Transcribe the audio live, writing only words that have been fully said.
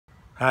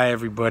Hi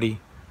everybody,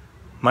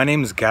 my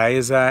name is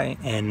Gaia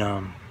and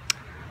I'm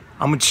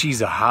a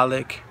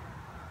cheeseaholic.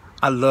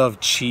 I love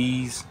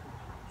cheese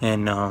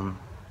and I'm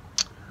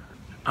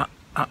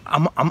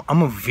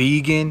a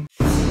vegan.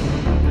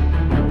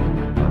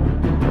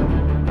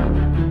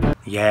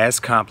 Yeah,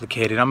 it's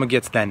complicated. I'm gonna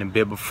get to that in a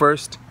bit, but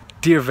first,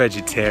 dear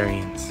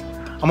vegetarians,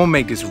 I'm gonna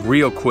make this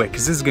real quick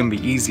because this is gonna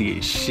be easy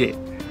as shit.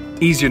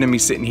 Easier than me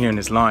sitting here in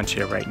this lawn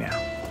chair right now.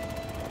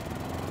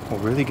 We're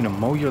really gonna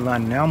mow your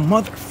lawn now,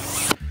 mother.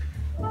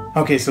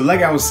 Okay, so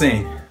like I was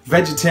saying,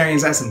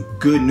 vegetarians, I have some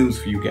good news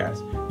for you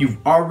guys. You've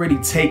already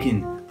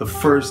taken the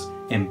first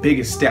and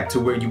biggest step to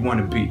where you want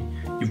to be.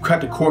 You've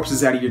cut the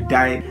corpses out of your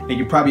diet, and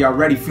you're probably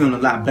already feeling a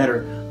lot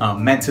better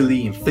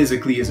mentally and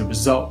physically as a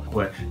result.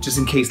 But just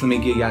in case, let me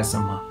give you guys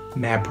some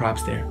mad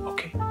props there.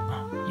 Okay,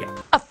 yeah.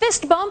 A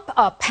fist bump,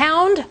 a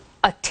pound,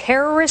 a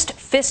terrorist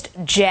fist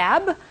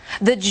jab.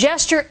 The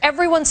gesture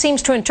everyone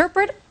seems to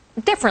interpret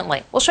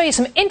differently. We'll show you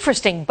some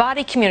interesting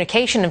body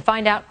communication and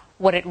find out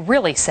what it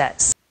really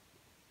says.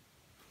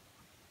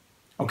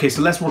 Okay,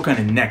 so let's work on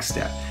the next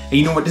step. And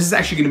you know what? This is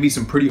actually going to be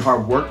some pretty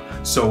hard work.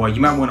 So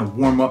you might want to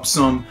warm up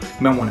some.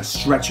 You might want to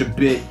stretch a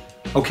bit.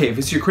 Okay, if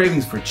it's your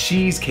cravings for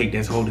cheesecake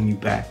that's holding you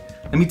back,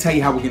 let me tell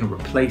you how we're going to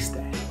replace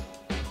that.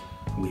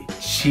 With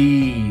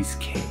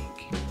cheesecake.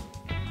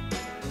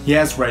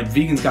 Yeah, that's right.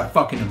 Vegans got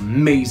fucking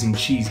amazing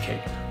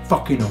cheesecake.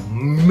 Fucking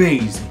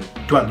amazing.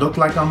 Do I look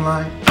like I'm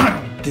lying? I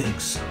don't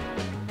think so.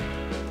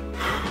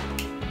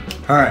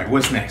 Alright,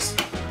 what's next?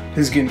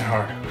 This is getting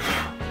harder.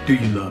 Do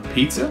you love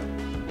pizza?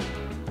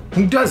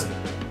 Who doesn't?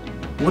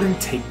 Well then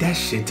take that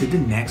shit to the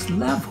next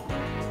level.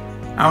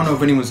 I don't know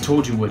if anyone's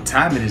told you what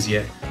time it is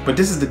yet, but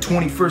this is the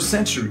 21st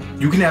century.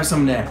 You can have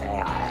some of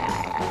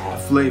that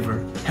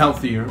flavor,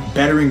 healthier,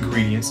 better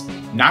ingredients,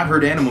 not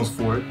hurt animals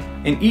for it,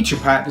 and eat your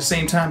pie at the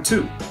same time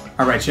too.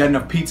 Alright, you had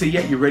enough pizza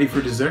yet? You ready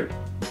for dessert?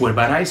 What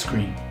about ice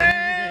cream?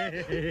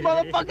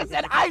 Motherfucker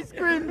said ice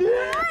cream!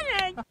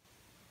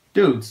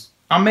 Dudes,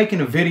 I'm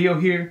making a video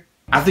here.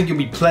 I think you'll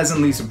be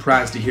pleasantly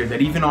surprised to hear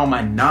that even all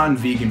my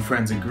non-vegan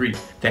friends agree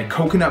that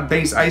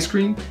coconut-based ice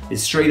cream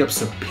is straight up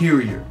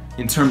superior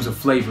in terms of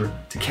flavor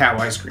to cow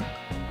ice cream.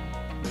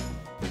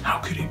 How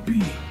could it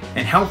be?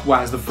 And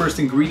health-wise, the first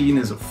ingredient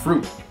is a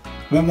fruit.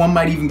 What one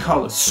might even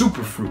call a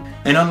superfruit.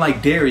 And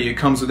unlike dairy, it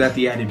comes without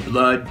the added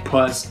blood,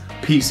 pus,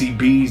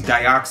 PCBs,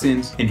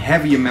 dioxins, and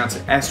heavy amounts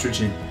of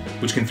estrogen,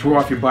 which can throw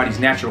off your body's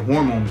natural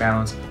hormone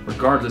balance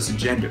regardless of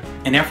gender.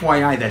 And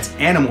FYI, that's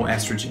animal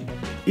estrogen,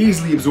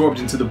 easily absorbed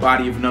into the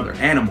body of another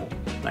animal,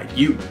 like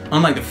you.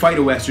 Unlike the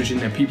phytoestrogen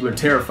that people are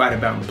terrified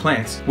about in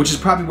plants, which is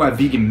probably why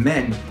vegan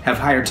men have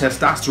higher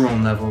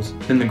testosterone levels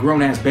than the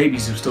grown-ass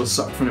babies who still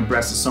suck from the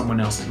breast of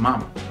someone else's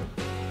mama.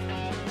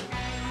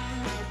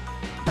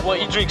 Well,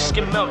 you drink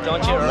skim milk,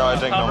 don't you? No, I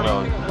drink no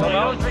milk. You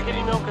don't drink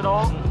any milk at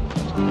all?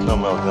 No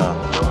milk,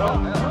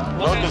 no.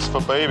 Milk is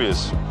for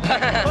babies.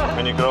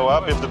 When you grow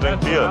up, you have to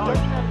drink beer.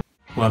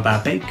 What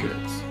about baked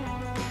goods?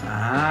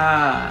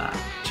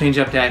 Change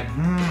up that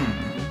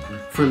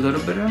for a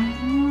little bit of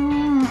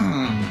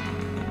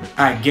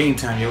Alright, game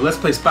time, yo. Let's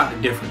play spot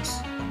the difference.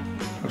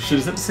 Oh shit,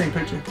 is that the same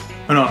picture?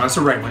 Oh no, that's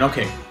the right one.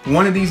 Okay,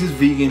 one of these is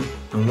vegan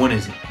and one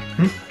isn't.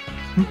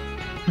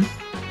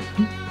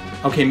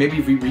 Okay, maybe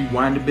if we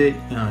rewind a bit,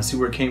 see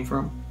where it came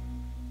from.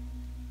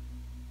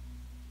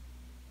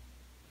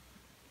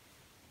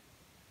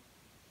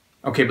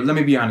 Okay, but let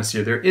me be honest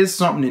here. There is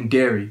something in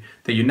dairy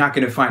that you're not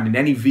going to find in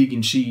any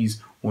vegan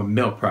cheese or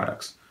milk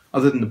products,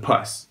 other than the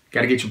pus.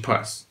 Gotta get your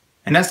pus.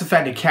 And that's the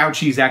fact that cow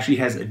cheese actually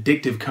has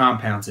addictive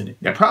compounds in it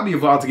that probably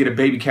evolved to get a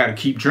baby cow to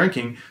keep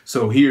drinking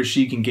so he or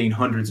she can gain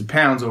hundreds of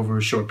pounds over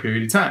a short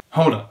period of time.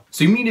 Hold up.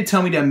 So you mean to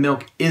tell me that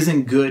milk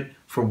isn't good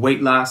for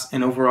weight loss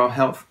and overall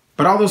health?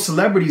 But all those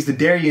celebrities the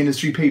dairy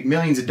industry paid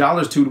millions of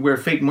dollars to wear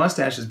fake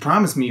mustaches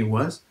promised me it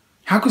was.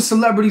 How could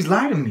celebrities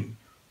lie to me?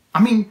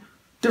 I mean,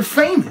 they're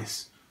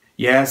famous.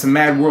 Yeah, it's a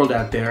mad world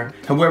out there.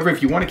 However,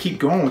 if you want to keep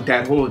going with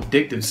that whole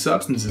addictive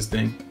substances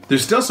thing,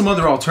 there's still some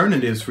other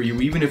alternatives for you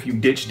even if you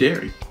ditch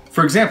dairy.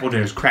 For example,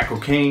 there's crack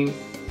cocaine,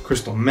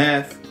 crystal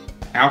meth,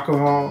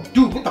 alcohol.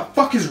 Dude, what the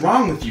fuck is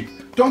wrong with you?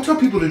 Don't tell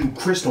people to do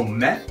crystal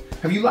meth.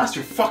 Have you lost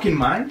your fucking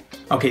mind?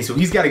 Okay, so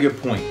he's got a good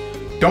point.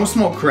 Don't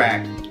smoke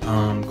crack.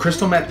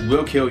 Crystal meth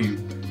will kill you.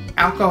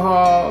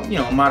 Alcohol, you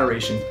know,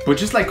 moderation. But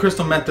just like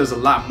crystal meth does a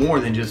lot more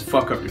than just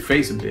fuck up your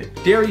face a bit,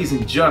 dairy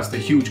isn't just a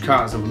huge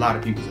cause of a lot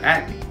of people's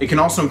acne. It can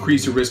also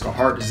increase your risk of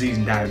heart disease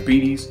and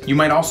diabetes. You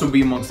might also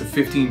be amongst the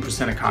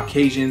 15% of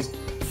Caucasians,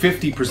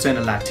 50%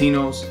 of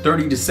Latinos,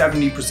 30 to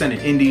 70%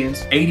 of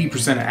Indians,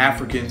 80% of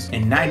Africans,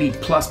 and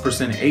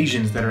 90+% of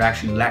Asians that are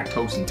actually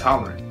lactose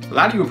intolerant. A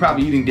lot of you are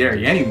probably eating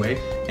dairy anyway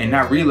and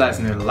not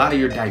realizing that a lot of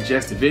your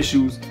digestive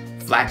issues,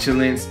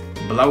 flatulence,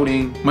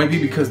 bloating, might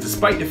be because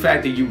despite the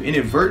fact that you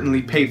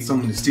inadvertently paid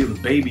someone to steal a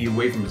baby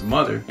away from his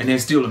mother and then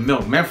steal the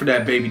milk meant for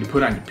that baby to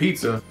put on your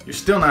pizza, you're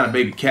still not a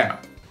baby cow.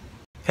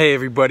 Hey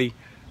everybody,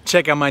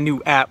 check out my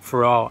new app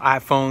for all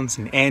iPhones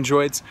and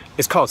Androids.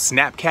 It's called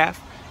SnapCalf.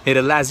 It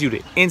allows you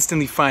to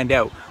instantly find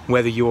out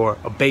whether you're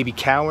a baby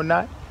cow or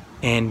not.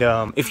 And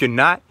if you're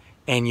not,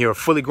 and you're a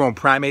fully grown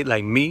primate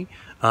like me,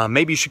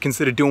 maybe you should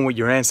consider doing what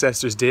your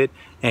ancestors did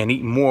and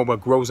eating more of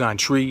what grows on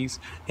trees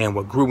and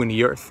what grew in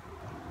the earth.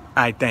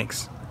 Alright,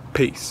 thanks.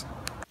 Peace.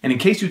 And in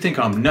case you think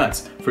I'm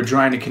nuts for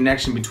drawing a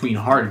connection between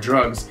hard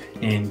drugs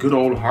and good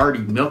old hearty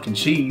milk and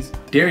cheese,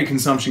 dairy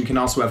consumption can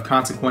also have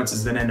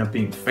consequences that end up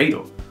being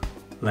fatal,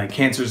 like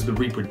cancers of the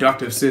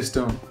reproductive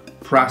system,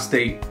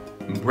 prostate,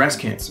 and breast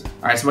cancer.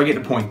 Alright, so I get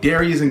the point.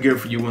 Dairy isn't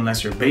good for you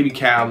unless you're a baby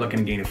cow looking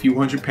to gain a few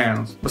hundred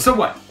pounds. But so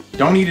what?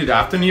 Don't eat it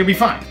often and you'll be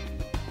fine.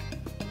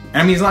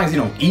 I mean, as long as you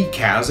don't eat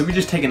cows, if you're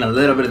just taking a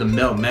little bit of the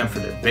milk meant for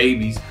their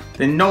babies,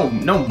 then no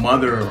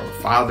mother or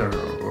father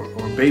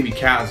or baby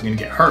cow is gonna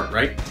get hurt,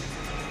 right?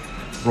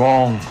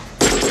 Wrong.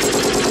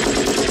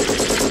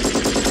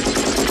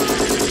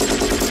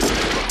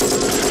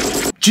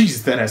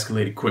 Jesus, that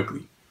escalated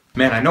quickly.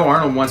 Man, I know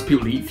Arnold wants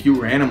people to eat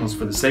fewer animals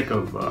for the sake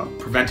of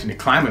preventing the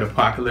climate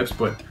apocalypse,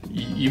 but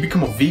you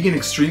become a vegan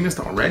extremist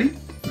already?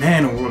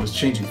 Man, the world is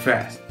changing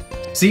fast.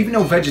 See, even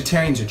though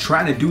vegetarians are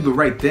trying to do the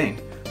right thing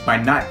by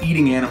not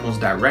eating animals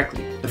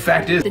directly, the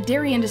fact is, the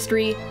dairy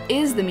industry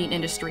is the meat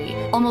industry.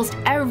 Almost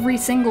every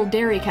single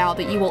dairy cow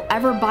that you will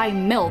ever buy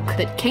milk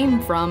that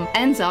came from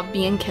ends up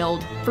being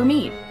killed for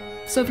meat.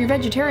 So if you're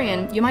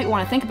vegetarian, you might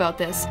want to think about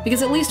this,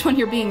 because at least when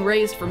you're being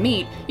raised for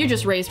meat, you're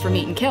just raised for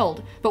meat and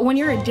killed. But when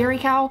you're a dairy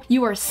cow,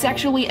 you are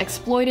sexually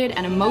exploited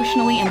and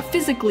emotionally and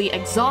physically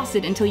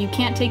exhausted until you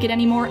can't take it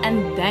anymore,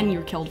 and then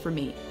you're killed for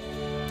meat.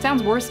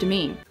 Sounds worse to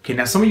me. Okay,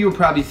 now some of you are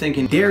probably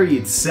thinking dairy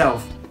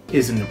itself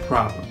isn't the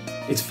problem.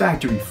 It's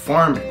factory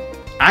farming.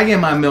 I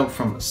get my milk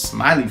from a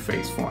smiley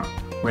face farm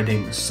where they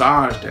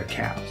massage their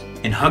cows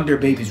and hug their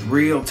babies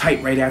real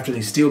tight right after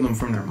they steal them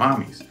from their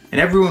mommies. And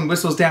everyone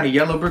whistles down a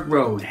yellow brick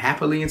road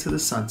happily into the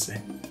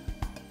sunset.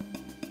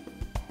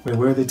 Wait,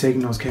 where are they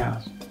taking those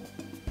cows?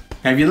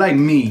 Now if you're like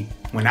me,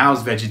 when I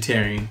was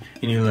vegetarian,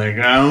 and you're like,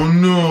 I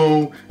don't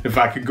know if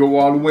I could go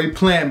all the way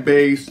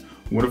plant-based,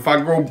 what if I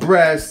grow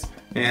breasts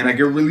and I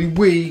get really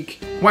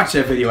weak? Watch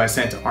that video I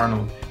sent to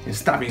Arnold and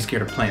stop being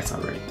scared of plants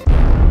already.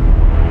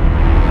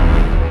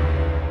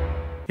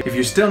 If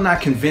you're still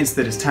not convinced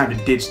that it's time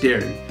to ditch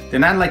dairy,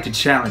 then I'd like to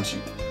challenge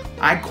you.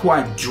 I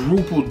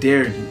quadruple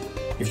dare you,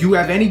 if you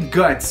have any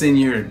guts in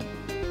your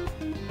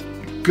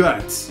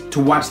guts, to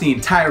watch the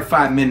entire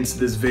 5 minutes of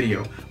this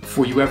video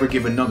before you ever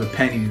give another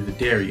penny to the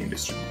dairy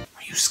industry.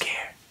 Are you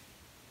scared?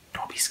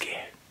 Don't be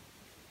scared.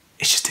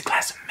 It's just a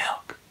glass of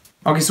milk.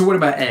 Okay, so what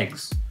about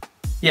eggs?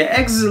 Yeah,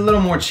 eggs is a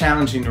little more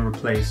challenging to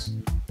replace,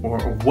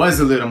 or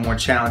was a little more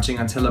challenging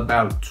until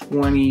about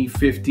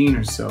 2015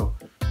 or so.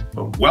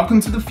 But welcome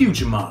to the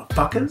future,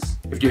 motherfuckers.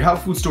 If your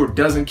health food store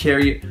doesn't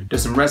carry it,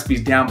 there's some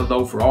recipes down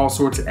below for all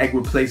sorts of egg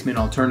replacement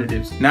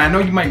alternatives. Now I know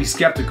you might be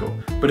skeptical,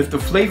 but if the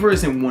flavor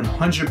isn't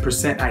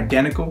 100%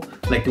 identical,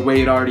 like the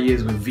way it already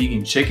is with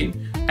vegan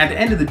chicken, at the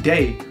end of the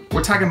day,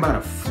 we're talking about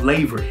a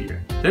flavor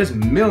here. There's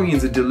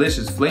millions of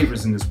delicious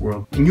flavors in this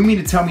world, and you mean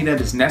to tell me that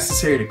it's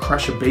necessary to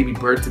crush a baby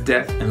bird to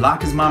death and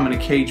lock his mom in a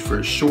cage for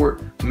a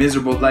short,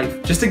 miserable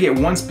life just to get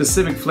one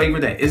specific flavor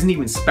that isn't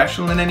even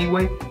special in any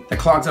way, that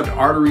clogs up the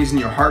arteries in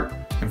your heart?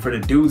 And for the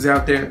dudes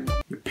out there,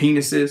 your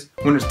penises,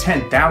 when there's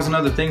 10,000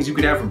 other things you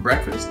could have for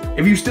breakfast.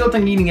 If you still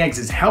think eating eggs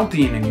is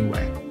healthy in any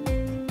way,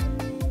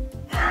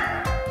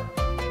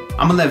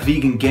 I'm gonna let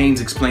Vegan Gains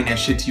explain that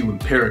shit to you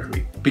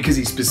empirically, because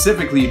he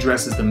specifically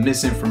addresses the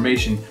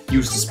misinformation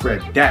used to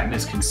spread that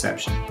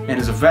misconception. And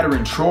as a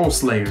veteran troll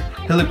slayer,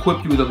 he'll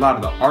equip you with a lot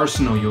of the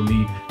arsenal you'll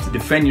need to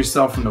defend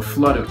yourself from the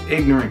flood of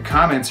ignorant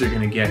comments you're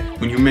gonna get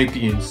when you make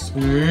the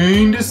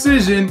insane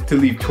decision to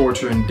leave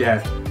torture and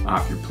death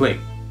off your plate.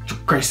 You're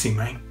crazy,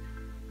 man.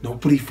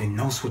 Nobody even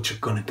knows what you're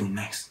gonna do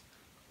next.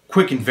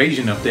 Quick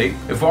invasion update.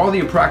 If all the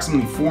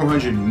approximately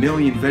 400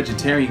 million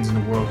vegetarians in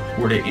the world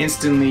were to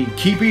instantly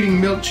keep eating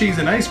milk, cheese,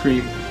 and ice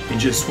cream and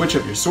just switch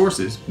up your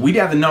sources, we'd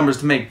have the numbers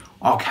to make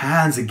all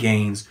kinds of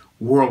gains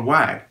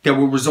worldwide that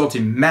will result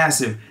in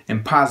massive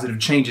and positive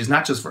changes,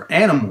 not just for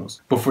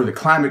animals, but for the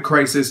climate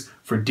crisis,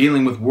 for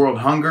dealing with world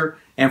hunger,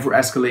 and for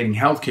escalating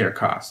healthcare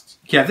costs.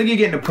 Yeah, I think you're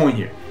getting the point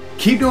here.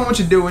 Keep doing what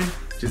you're doing,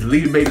 just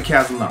leave the baby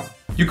cows alone.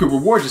 You could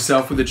reward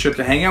yourself with a trip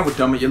to hang out with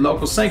them at your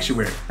local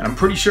sanctuary, and I'm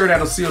pretty sure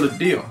that'll seal the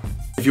deal.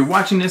 If you're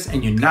watching this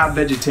and you're not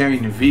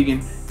vegetarian or vegan,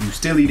 and you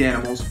still eat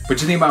animals,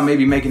 but you think about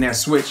maybe making that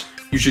switch,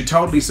 you should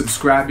totally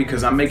subscribe,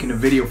 because I'm making a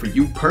video for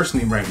you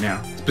personally right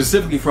now,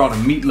 specifically for all the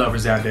meat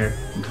lovers out there,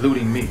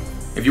 including me.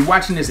 If you're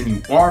watching this and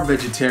you are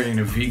vegetarian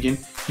or vegan,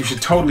 you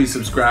should totally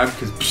subscribe,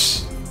 because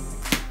psh.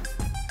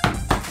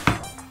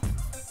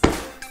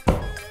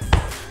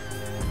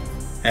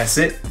 That's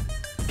it.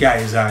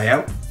 Gaia's eye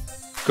out.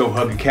 Go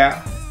hug a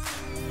cow.